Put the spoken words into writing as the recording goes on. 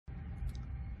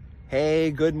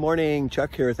Hey, good morning.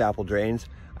 Chuck here with Apple Drains.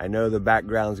 I know the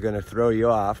background's going to throw you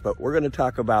off, but we're going to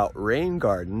talk about rain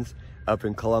gardens up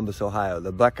in Columbus, Ohio,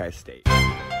 the Buckeye State.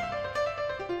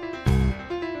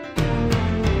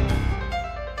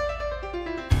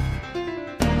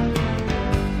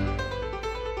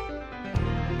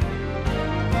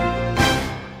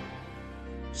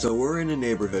 So we're in a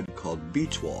neighborhood called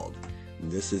Beechwold.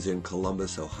 This is in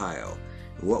Columbus, Ohio.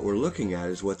 And what we're looking at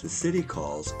is what the city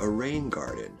calls a rain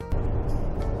garden.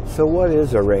 So what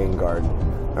is a rain garden?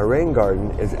 A rain garden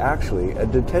is actually a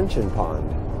detention pond.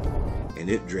 And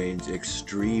it drains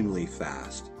extremely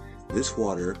fast. This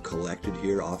water collected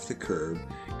here off the curb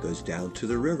goes down to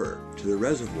the river, to the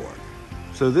reservoir.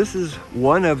 So this is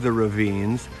one of the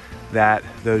ravines that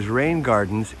those rain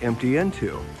gardens empty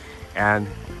into. And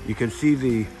you can see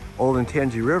the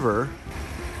Olentangy River.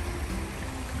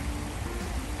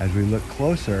 As we look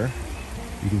closer,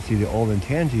 you can see the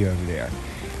Olentangy over there.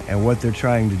 And what they're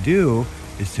trying to do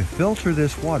is to filter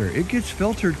this water. It gets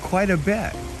filtered quite a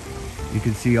bit. You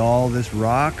can see all this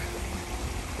rock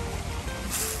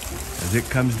as it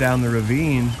comes down the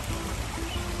ravine.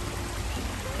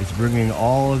 It's bringing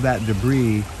all of that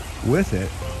debris with it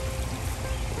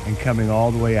and coming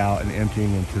all the way out and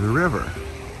emptying into the river.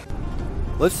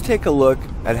 Let's take a look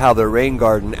at how the rain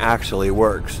garden actually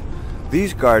works.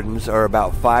 These gardens are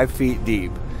about 5 feet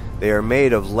deep. They are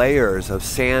made of layers of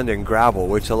sand and gravel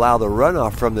which allow the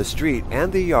runoff from the street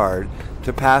and the yard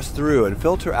to pass through and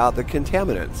filter out the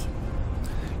contaminants.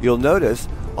 You'll notice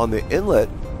on the inlet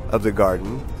of the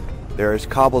garden there is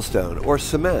cobblestone or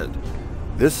cement.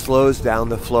 This slows down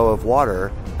the flow of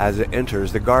water as it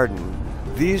enters the garden.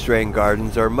 These rain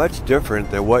gardens are much different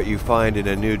than what you find in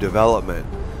a new development.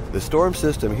 The storm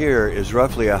system here is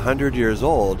roughly 100 years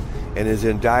old and is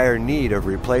in dire need of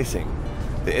replacing.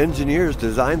 The engineers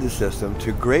designed the system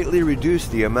to greatly reduce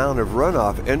the amount of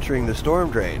runoff entering the storm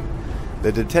drain.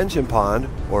 The detention pond,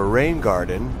 or rain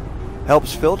garden,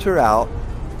 helps filter out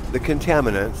the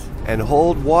contaminants and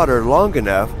hold water long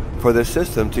enough for the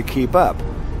system to keep up.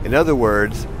 In other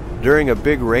words, during a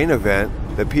big rain event,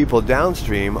 the people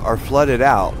downstream are flooded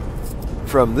out.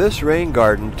 From this rain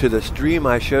garden to the stream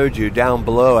I showed you down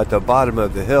below at the bottom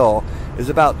of the hill is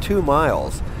about 2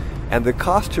 miles. And the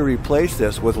cost to replace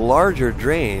this with larger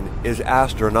drain is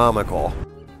astronomical.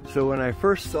 So when I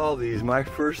first saw these, my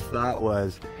first thought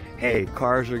was, hey,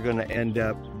 cars are going to end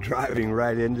up driving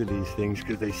right into these things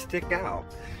because they stick out.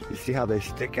 You see how they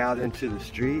stick out into the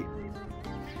street?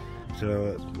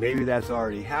 So maybe that's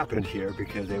already happened here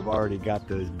because they've already got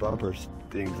those bumper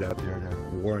things up there to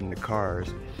warn the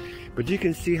cars. But you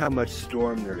can see how much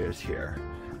storm there is here.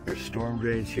 There's storm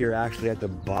drains here actually at the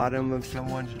bottom of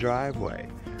someone's driveway.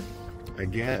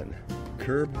 Again,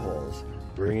 curb holes,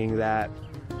 bringing that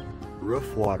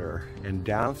roof water and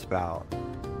downspout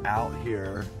out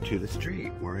here to the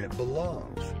street where it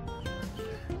belongs.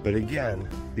 But again,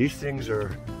 these things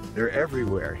they're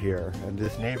everywhere here in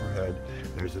this neighborhood.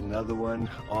 There's another one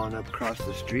on up across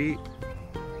the street.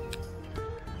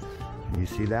 You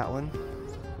see that one?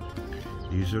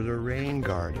 These are the rain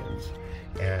gardens.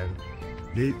 And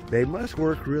they must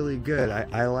work really good.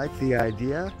 I like the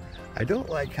idea. I don't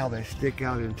like how they stick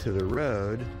out into the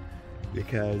road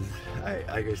because,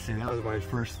 like I said, that was my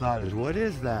first thought is, what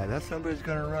is that? That's somebody's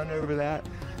going to run over that?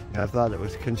 And I thought it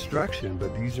was construction,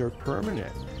 but these are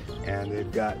permanent. And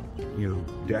they've got,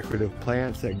 decorative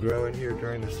plants that grow in here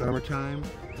during the summertime.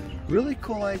 Really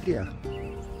cool idea.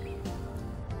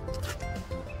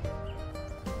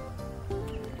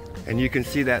 And you can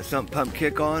see that sump pump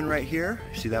kick on right here.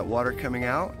 See that water coming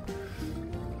out?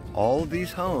 All of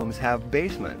these homes have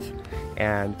basements,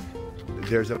 and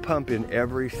there's a pump in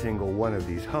every single one of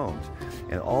these homes.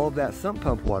 And all of that sump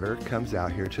pump water comes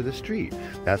out here to the street.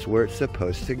 That's where it's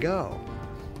supposed to go.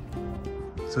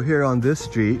 So here on this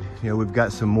street, we've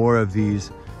got some more of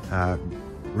these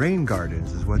rain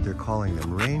gardens is what they're calling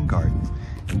them, rain gardens.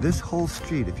 And this whole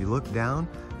street, if you look down,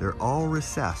 they're all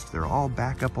recessed. They're all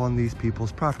back up on these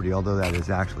people's property, although that is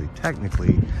actually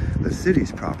technically the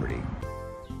city's property.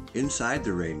 Inside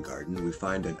the rain garden, we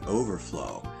find an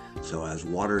overflow. So as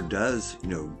water does,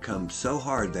 come so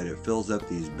hard that it fills up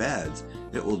these beds,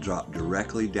 it will drop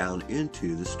directly down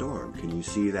into the storm. Can you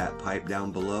see that pipe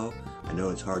down below? I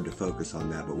know it's hard to focus on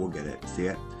that, but we'll get it. See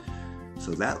it?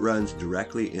 So that runs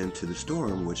directly into the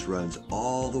storm, which runs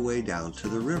all the way down to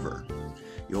the river.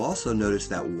 You'll also notice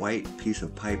that white piece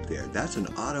of pipe there. That's an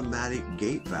automatic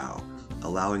gate valve,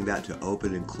 allowing that to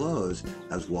open and close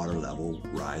as water level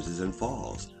rises and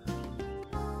falls.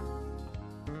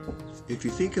 If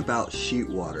you think about sheet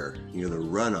water, the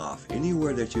runoff,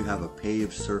 anywhere that you have a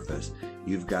paved surface,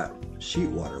 you've got sheet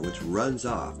water which runs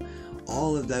off.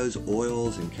 all of those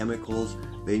oils and chemicals,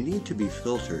 they need to be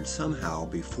filtered somehow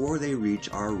before they reach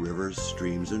our rivers,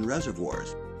 streams, and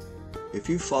reservoirs. If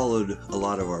you followed a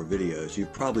lot of our videos,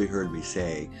 you've probably heard me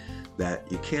say that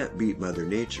you can't beat Mother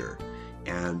Nature.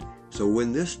 And so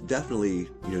when this definitely,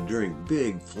 during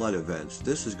big flood events,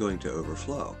 this is going to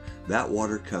overflow. That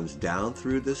water comes down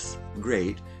through this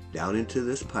grate, down into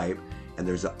this pipe, and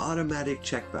there's an automatic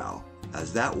check valve.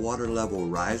 As that water level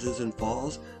rises and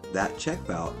falls, that check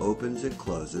valve opens and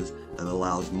closes and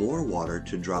allows more water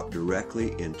to drop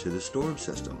directly into the storm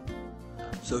system.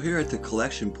 So here at the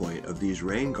collection point of these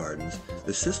rain gardens,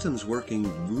 the system's working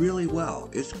really well.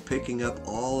 It's picking up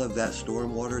all of that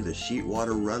storm water, the sheet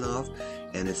water runoff,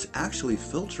 and it's actually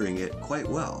filtering it quite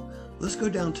well. Let's go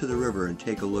down to the river and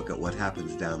take a look at what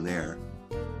happens down there.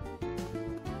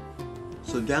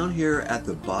 So down here at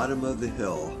the bottom of the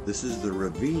hill, this is the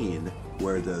ravine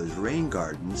where those rain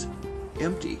gardens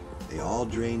empty. They all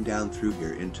drain down through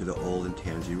here into the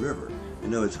Olentangy River. I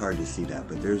know it's hard to see that,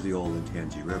 but there's the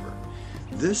Olentangy River.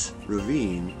 This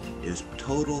ravine is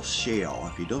total shale.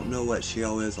 If you don't know what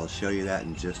shale is, I'll show you that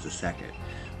in just a second.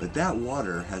 But that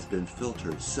water has been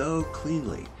filtered so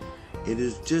cleanly. It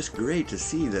is just great to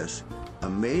see this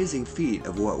amazing feat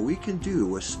of what we can do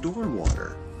with storm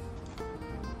water.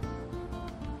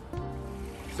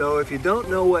 So if you don't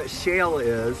know what shale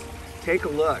is, take a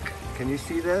look. Can you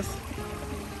see this?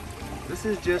 This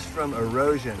is just from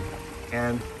erosion,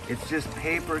 and it's just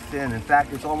paper thin. In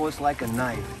fact, it's almost like a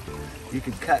knife. You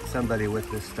could cut somebody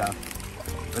with this stuff.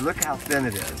 But look how thin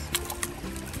it is.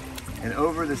 And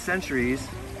over the centuries,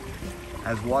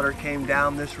 as water came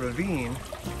down this ravine,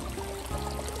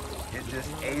 it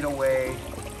just ate away,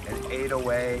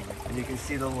 and you can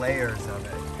see the layers of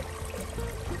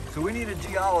it. So we need a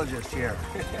geologist here.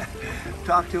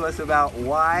 Talk to us about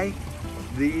why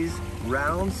these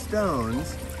round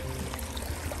stones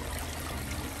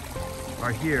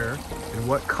are here and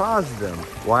what caused them.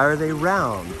 Why are they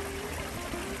round?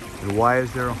 And why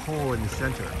is there a hole in the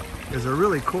center? Because they're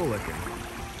really cool looking.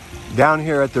 Down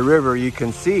here at the river, you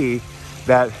can see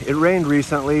that it rained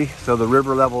recently, so the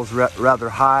river level is rather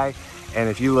high. And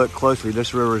if you look closely,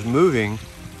 this river is moving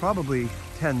probably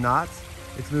 10 knots.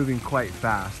 It's moving quite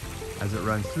fast as it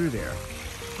runs through there.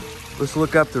 Let's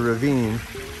look up the ravine.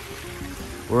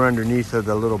 We're underneath of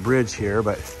the little bridge here,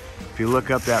 but if you look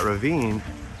up that ravine,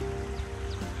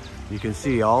 you can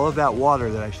see all of that water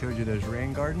that I showed you, those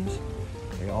rain gardens,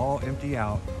 they all empty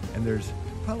out, and there's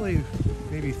probably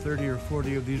maybe 30 or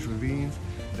 40 of these ravines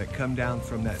that come down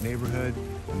from that neighborhood,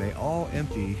 and they all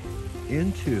empty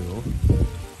into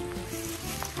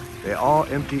the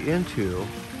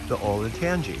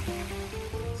Olentangy.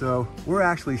 So we're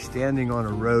actually standing on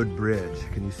a road bridge.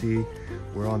 Can you see?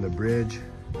 We're on the bridge,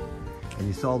 and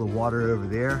you saw the water over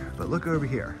there, but look over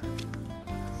here.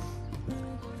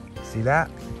 See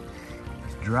that?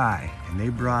 It's dry, and they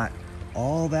brought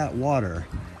all that water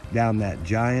down that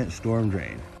giant storm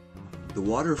drain. The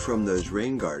water from those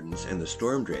rain gardens and the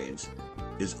storm drains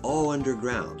is all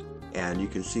underground, and you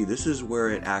can see this is where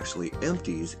it actually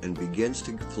empties and begins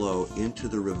to flow into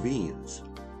the ravines.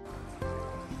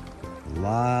 A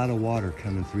lot of water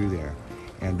coming through there,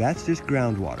 and that's just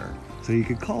groundwater. So you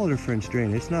could call it a French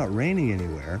drain. It's not raining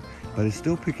anywhere, but it's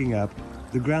still picking up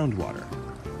the groundwater.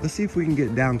 Let's see if we can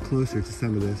get down closer to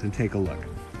some of this and take a look.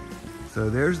 So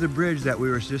there's the bridge that we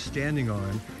were just standing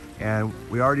on, and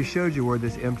we already showed you where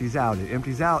this empties out. It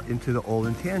empties out into the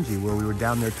Olentangy, where we were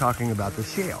down there talking about the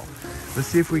shale. Let's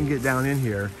see if we can get down in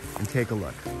here and take a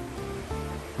look.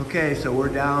 Okay, so we're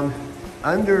down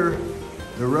under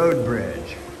the road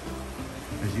bridge.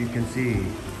 As you can see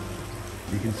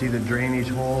the drainage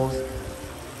holes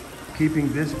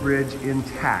keeping this bridge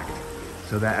intact,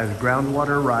 so that as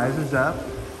groundwater rises up,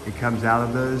 it comes out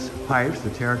of those pipes, the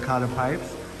terracotta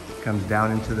pipes, comes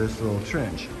down into this little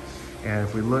trench. And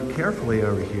if we look carefully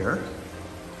over here,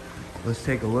 let's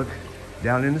take a look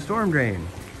down in the storm drain.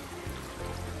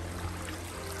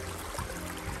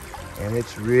 And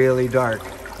it's really dark.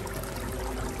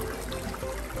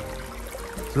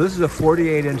 So this is a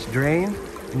 48-inch drain,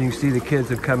 and you can see the kids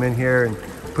have come in here and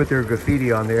put their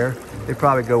graffiti on there. They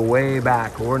probably go way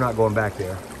back. Well, we're not going back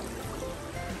there.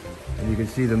 And you can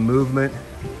see the movement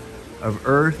of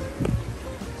earth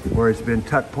where it's been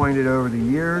tuck pointed over the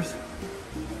years.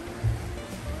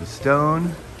 The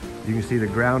stone, you can see the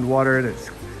groundwater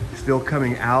that's still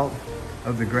coming out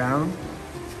of the ground,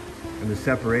 and the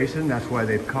separation. That's why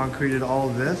they've concreted all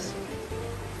of this.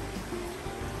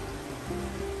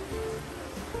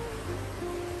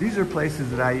 These are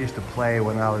places that I used to play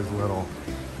when I was little,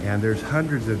 and there's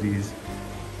hundreds of these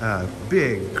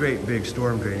great big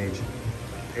storm drainage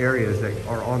areas that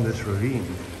are on this ravine.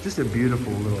 Just a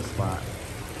beautiful little spot.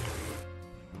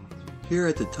 Here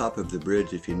at the top of the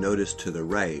bridge, if you notice to the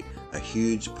right, a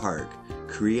huge park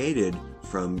created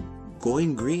from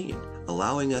going green,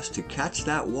 allowing us to catch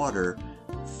that water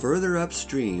further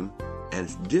upstream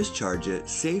and discharge it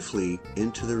safely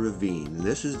into the ravine.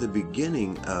 This is the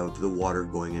beginning of the water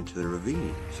going into the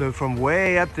ravine. So from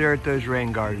way up there at those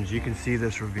rain gardens, you can see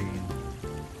this ravine.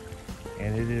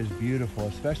 And it is beautiful,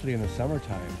 especially in the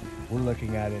summertime. We're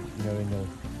looking at it, you know, in the,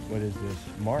 what is this,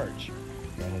 March,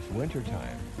 and it's winter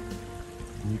time.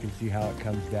 And you can see how it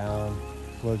comes down,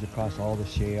 flows across all the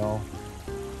shale.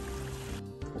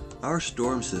 Our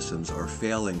storm systems are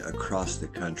failing across the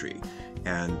country,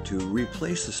 and to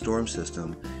replace the storm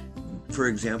system, for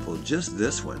example, just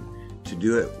this one, to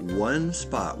do it one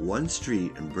spot, one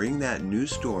street, and bring that new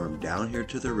storm down here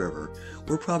to the river,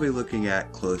 we're probably looking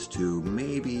at close to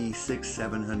maybe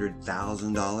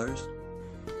 $600,000–700,000.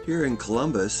 Here in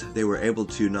Columbus, they were able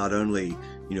to not only,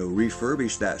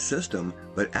 refurbish that system,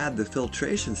 but add the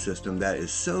filtration system that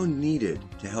is so needed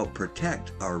to help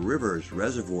protect our rivers,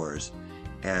 reservoirs,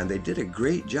 and they did a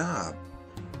great job.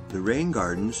 The rain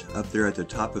gardens up there at the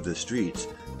top of the streets,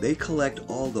 they collect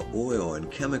all the oil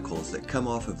and chemicals that come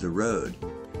off of the road.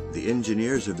 The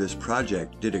engineers of this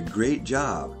project did a great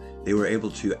job. They were able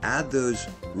to add those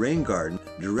rain gardens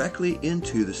directly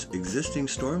into this existing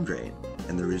storm drain,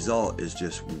 and the result is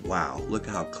just wow, look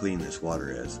how clean this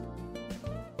water is.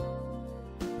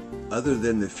 Other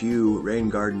than the few rain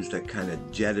gardens that kind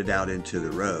of jetted out into the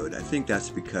road, I think that's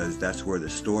because that's where the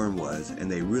storm was,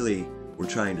 and they really were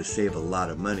trying to save a lot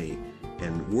of money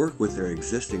and work with their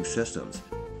existing systems.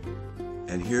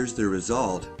 And here's the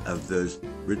result of those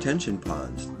retention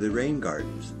ponds, the rain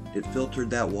gardens. It filtered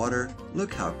that water.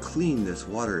 Look how clean this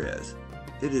water is.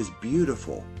 It is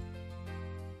beautiful.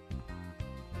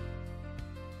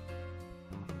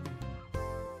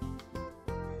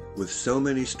 With so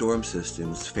many storm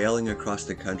systems failing across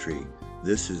the country,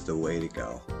 this is the way to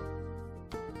go.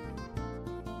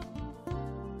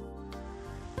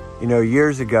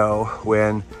 Years ago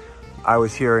when I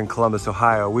was here in Columbus,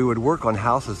 Ohio, we would work on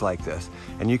houses like this,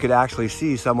 and you could actually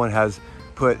see someone has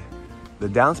put the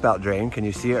downspout drain, can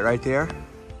you see it right there?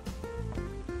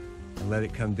 And let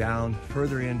it come down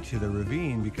further into the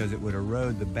ravine because it would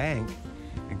erode the bank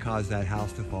and cause that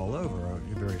house to fall over, a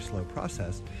very slow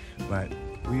process. But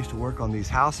we used to work on these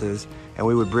houses, and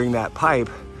we would bring that pipe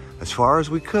as far as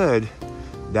we could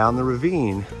down the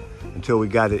ravine until we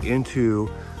got it into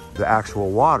the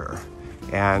actual water.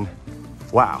 And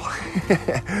wow,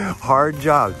 hard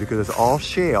job because it's all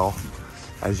shale.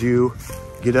 As you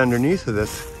get underneath of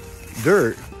this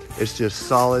dirt, it's just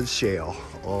solid shale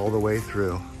all the way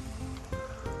through.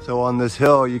 So on this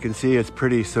hill, you can see it's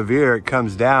pretty severe. It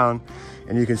comes down,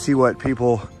 and you can see what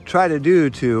people try to do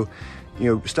to,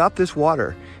 stop this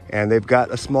water. And they've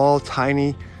got a small,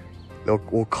 tiny,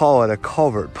 we'll call it a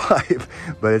culvert pipe,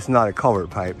 but it's not a culvert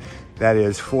pipe. That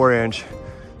is 4-inch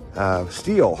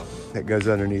steel that goes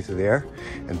underneath of there.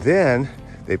 And then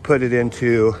they put it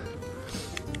into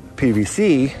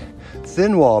PVC,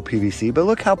 thin wall PVC, but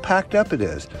look how packed up it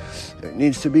is. It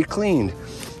needs to be cleaned.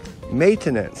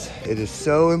 Maintenance, it is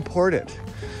so important.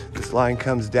 This line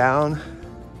comes down.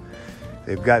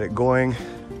 They've got it going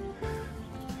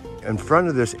in front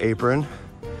of this apron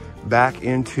back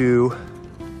into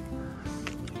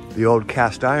the old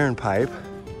cast iron pipe,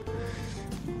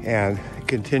 and it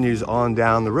continues on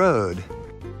down the road.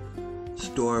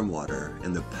 Stormwater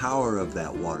and the power of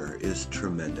that water is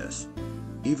tremendous.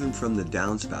 Even from the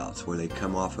downspouts where they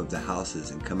come off of the houses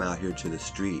and come out here to the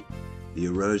street, the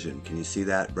erosion, can you see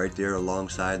that right there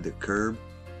alongside the curb?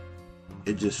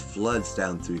 It just floods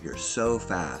down through here so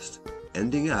fast,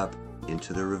 ending up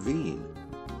into the ravine.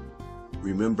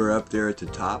 Remember up there at the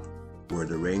top where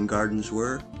the rain gardens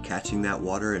were, catching that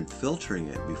water and filtering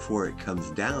it before it comes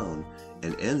down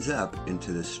and ends up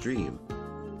into the stream.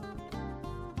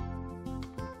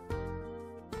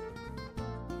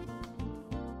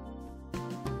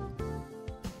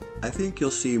 I think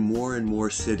you'll see more and more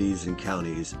cities and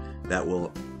counties that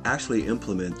will actually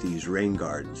implement these rain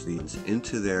gardens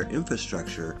into their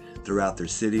infrastructure throughout their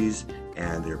cities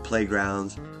and their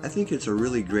playgrounds. I think it's a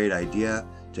really great idea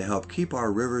to help keep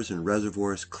our rivers and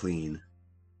reservoirs clean.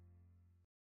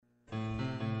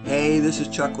 Hey, this is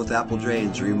Chuck with Apple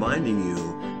Drains reminding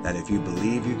you that if you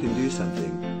believe you can do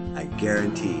something, I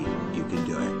guarantee you can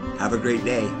do it. Have a great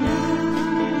day.